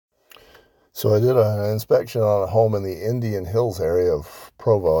So I did an inspection on a home in the Indian Hills area of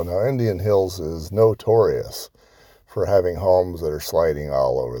Provo. Now, Indian Hills is notorious for having homes that are sliding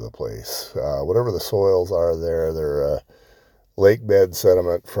all over the place. Whatever the soils are there, they're lake bed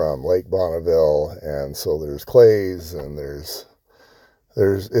sediment from Lake Bonneville, and so there's clays and there's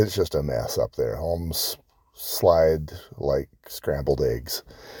it's just a mess up there. Homes slide like scrambled eggs.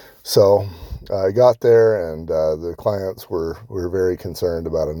 So I got there, and the clients were very concerned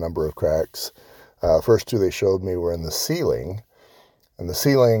about a number of cracks. First two they showed me were in the ceiling, and the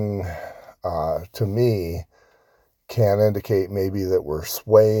ceiling, to me, can indicate maybe that we're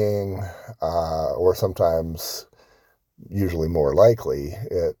swaying, or sometimes, usually more likely,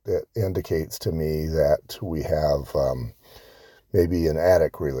 it indicates to me that we have maybe an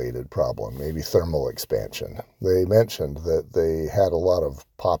attic-related problem, maybe thermal expansion. They mentioned that they had a lot of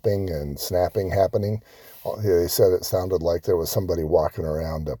popping and snapping happening. They said it sounded like there was somebody walking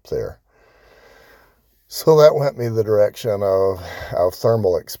around up there. So that went me the direction of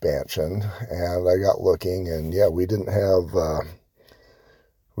thermal expansion, and I got looking, and yeah, we didn't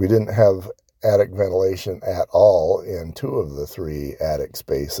have attic ventilation at all in two of the three attic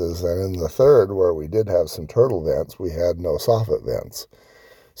spaces, and in the third, where we did have some turtle vents, we had no soffit vents.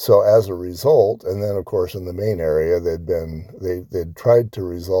 So as a result, and then of course in the main area, they'd tried to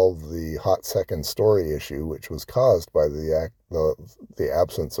resolve the hot second story issue, which was caused by the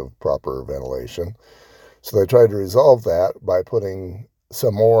absence of proper ventilation. So they tried to resolve that by putting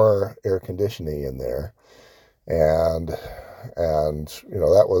some more air conditioning in there, and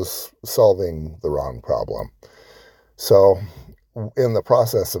that was solving the wrong problem. So in the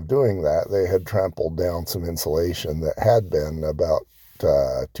process of doing that, they had trampled down some insulation that had been about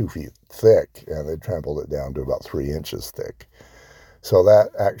 2 feet thick, and they trampled it down to about 3 inches thick. So that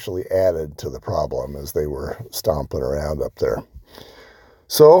actually added to the problem as they were stomping around up there.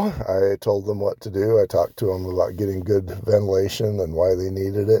 So I told them what to do. I talked to them about getting good ventilation and why they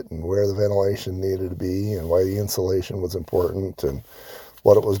needed it, and where the ventilation needed to be, and why the insulation was important, and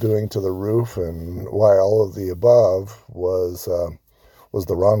what it was doing to the roof, and why all of the above was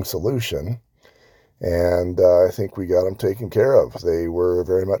the wrong solution. And I think we got them taken care of. They were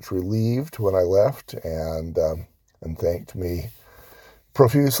very much relieved when I left, and thanked me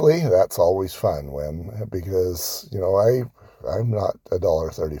profusely. That's always fun because I'm not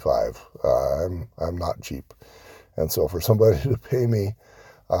 $1.35. I'm not cheap, and so for somebody to pay me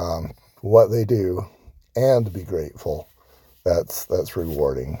what they do and be grateful, that's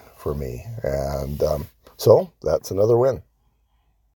rewarding for me. And so that's another win.